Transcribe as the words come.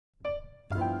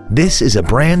This is a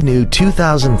brand new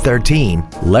 2013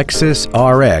 Lexus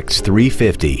RX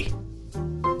 350.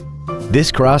 This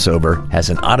crossover has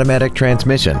an automatic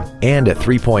transmission and a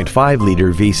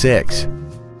 3.5-liter V6.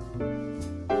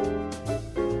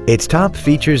 Its top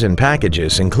features and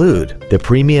packages include the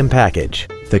Premium Package,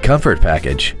 the Comfort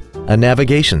Package, a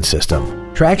navigation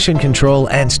system, traction control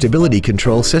and stability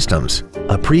control systems,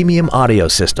 a premium audio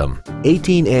system,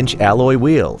 18-inch alloy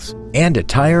wheels, and a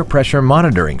tire pressure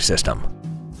monitoring system.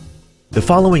 The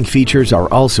following features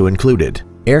are also included: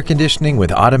 air conditioning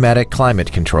with automatic climate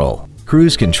control,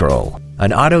 cruise control,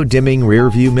 an auto-dimming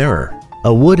rear-view mirror,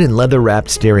 a wood and leather-wrapped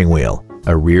steering wheel,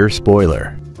 a rear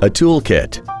spoiler, a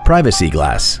toolkit, privacy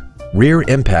glass, rear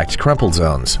impact crumple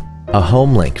zones, a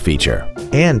home link feature,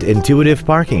 and intuitive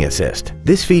parking assist.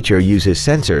 This feature uses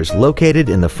sensors located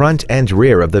in the front and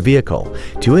rear of the vehicle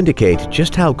to indicate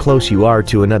just how close you are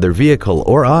to another vehicle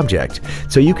or object,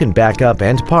 so you can back up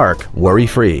and park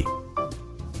worry-free.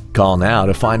 Call now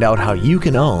to find out how you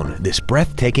can own this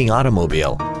breathtaking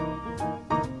automobile.